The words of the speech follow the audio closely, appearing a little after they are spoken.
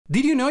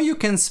Did you know you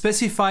can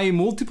specify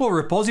multiple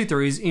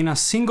repositories in a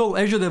single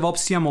Azure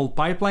DevOps YAML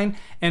pipeline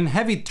and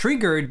have it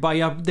triggered by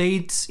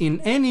updates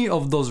in any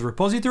of those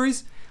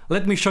repositories?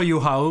 Let me show you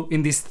how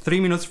in this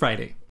 3 Minutes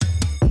Friday.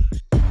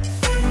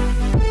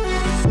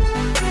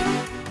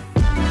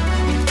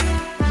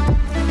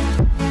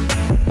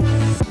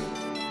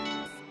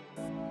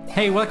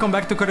 Hey, welcome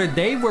back to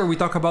CoderDave, where we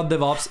talk about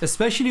DevOps,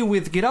 especially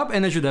with GitHub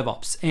and Azure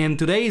DevOps. And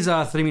today is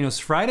a 3 Minutes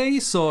Friday,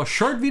 so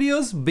short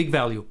videos, big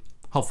value,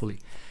 hopefully.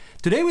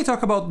 Today we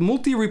talk about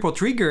multi-repo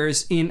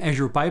triggers in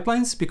Azure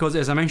Pipelines, because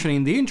as I mentioned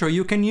in the intro,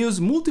 you can use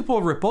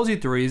multiple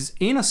repositories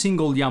in a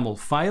single YAML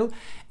file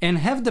and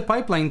have the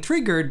pipeline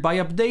triggered by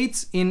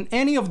updates in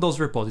any of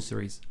those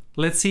repositories.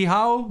 Let's see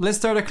how. Let's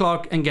start the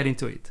clock and get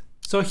into it.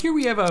 So here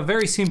we have a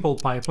very simple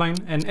pipeline,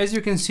 and as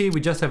you can see,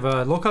 we just have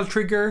a local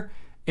trigger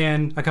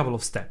and a couple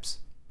of steps.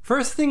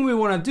 First thing we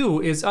want to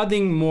do is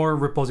adding more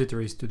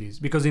repositories to this,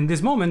 because in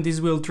this moment this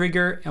will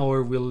trigger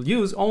or will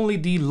use only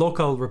the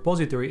local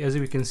repository, as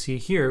we can see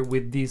here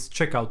with this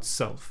checkout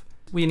self.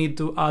 We need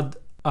to add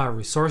a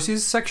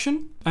resources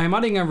section. I'm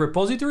adding a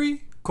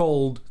repository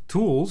called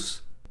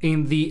tools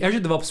in the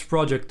Azure DevOps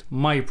project,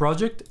 my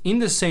project, in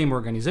the same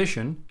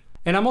organization.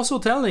 And I'm also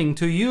telling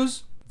to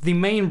use the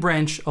main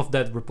branch of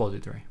that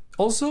repository.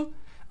 Also,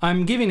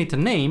 I'm giving it a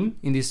name,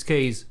 in this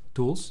case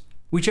tools,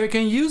 which I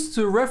can use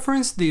to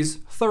reference this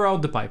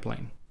throughout the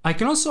pipeline. I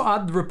can also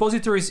add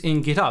repositories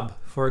in GitHub,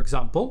 for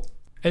example.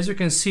 As you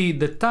can see,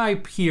 the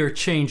type here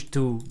changed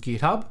to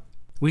GitHub.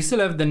 We still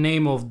have the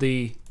name of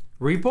the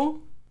repo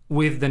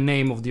with the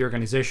name of the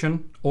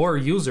organization or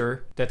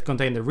user that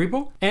contain the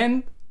repo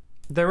and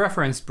the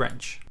reference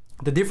branch.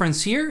 The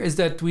difference here is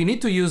that we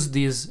need to use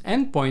this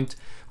endpoint,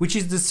 which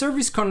is the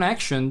service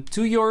connection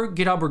to your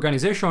GitHub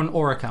organization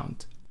or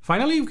account.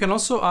 Finally, you can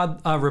also add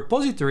a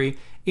repository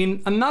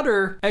in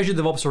another Azure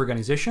DevOps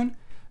organization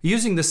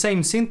using the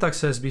same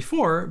syntax as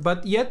before,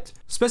 but yet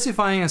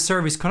specifying a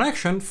service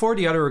connection for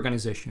the other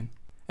organization.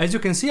 As you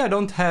can see, I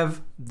don't have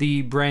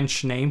the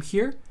branch name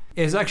here.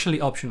 It's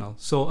actually optional,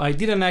 so I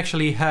didn't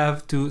actually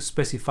have to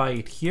specify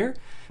it here,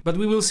 but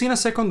we will see in a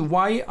second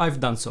why I've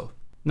done so.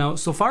 Now,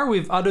 so far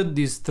we've added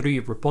these 3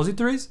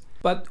 repositories,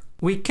 but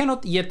we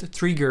cannot yet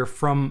trigger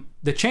from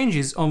the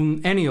changes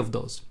on any of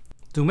those.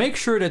 To make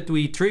sure that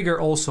we trigger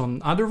also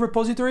on other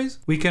repositories,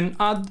 we can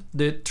add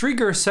the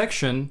trigger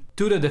section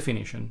to the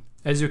definition,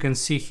 as you can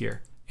see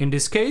here. In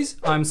this case,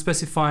 I'm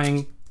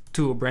specifying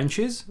 2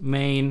 branches,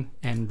 main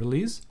and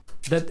release,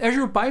 that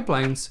Azure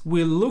Pipelines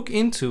will look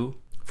into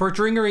for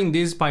triggering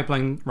this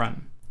pipeline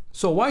run.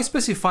 So why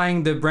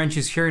specifying the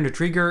branches here in the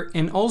trigger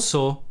and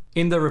also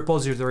in the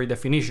repository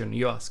definition,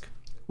 you ask?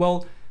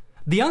 Well,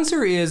 the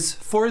answer is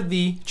for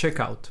the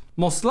checkout.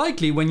 Most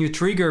likely when you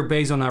trigger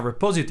based on a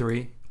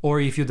repository, or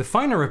if you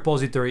define a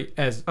repository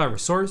as a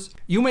resource,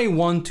 you may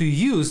want to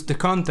use the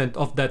content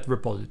of that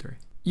repository.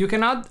 You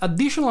can add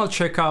additional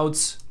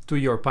checkouts to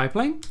your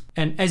pipeline,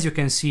 and as you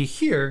can see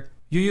here,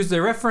 you use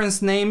the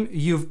reference name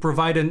you've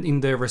provided in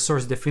the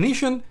resource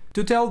definition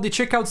to tell the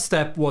checkout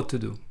step what to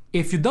do.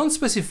 If you don't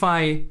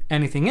specify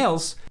anything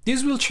else,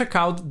 this will check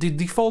out the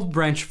default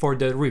branch for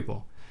the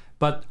repo.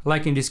 But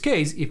like in this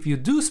case, if you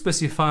do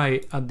specify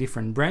a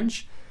different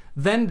branch,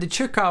 then the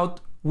checkout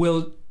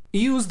will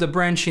use the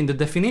branch in the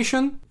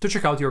definition to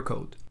check out your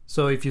code.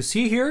 So if you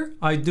see here,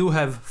 I do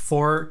have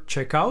 4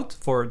 checkout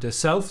for the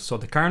self, so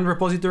the current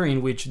repository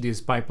in which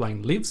this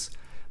pipeline lives,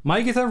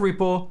 my GitHub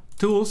repo,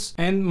 tools,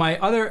 and my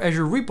other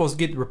Azure repos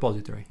Git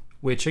repository,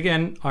 which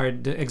again are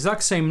the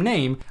exact same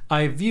name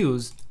I've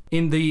used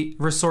in the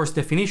resource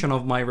definition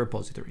of my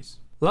repositories.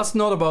 Last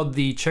note about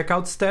the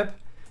checkout step.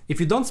 If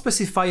you don't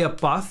specify a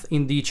path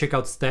in the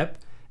checkout step,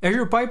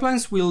 Azure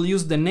Pipelines will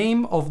use the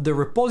name of the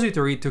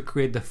repository to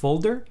create the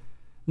folder,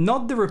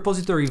 not the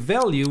repository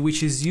value,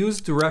 which is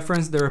used to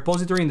reference the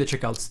repository in the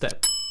checkout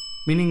step.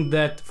 Meaning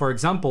that, for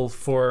example,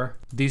 for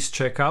this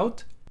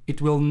checkout,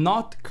 it will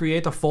not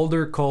create a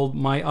folder called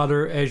my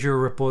other Azure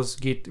repos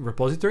Git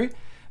repository,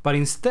 but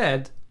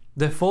instead,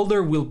 the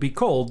folder will be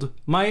called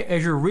my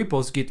Azure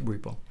repos Git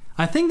repo.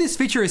 I think this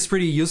feature is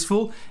pretty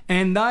useful,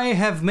 and I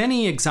have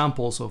many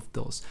examples of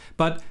those.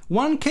 But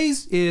one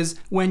case is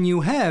when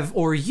you have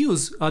or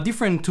use a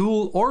different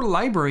tool or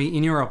library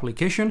in your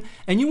application,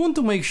 and you want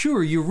to make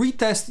sure you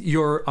retest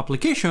your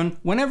application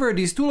whenever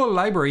this tool or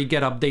library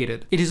get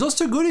updated. It is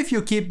also good if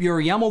you keep your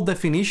YAML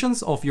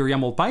definitions of your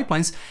YAML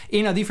pipelines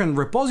in a different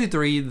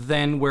repository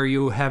than where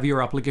you have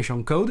your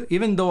application code,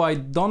 even though I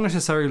don't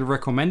necessarily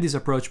recommend this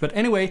approach. But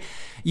anyway,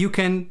 you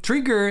can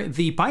trigger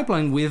the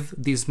pipeline with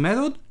this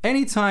method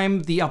anytime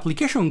the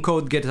application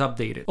code gets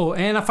updated. Oh,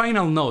 and a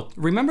final note.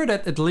 Remember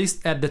that at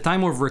least at the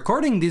time of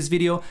recording this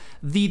video,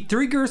 the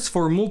triggers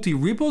for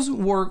multi-repos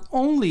were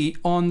only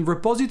on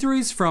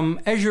repositories from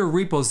Azure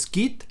Repos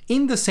Git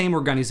in the same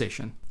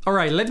organization.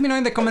 Alright, let me know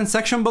in the comment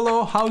section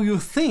below how you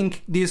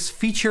think this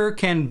feature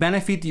can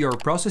benefit your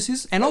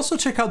processes, and also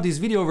check out this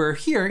video over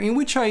here in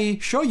which I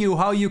show you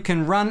how you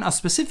can run a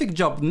specific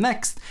job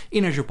next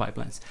in Azure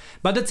Pipelines.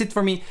 But that's it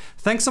for me.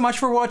 Thanks so much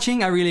for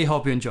watching, I really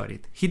hope you enjoyed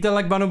it. Hit the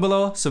like button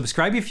below,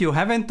 subscribe if you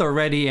haven't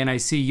already, and I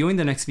see you in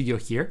the next video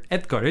here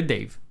at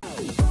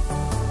CoderDave.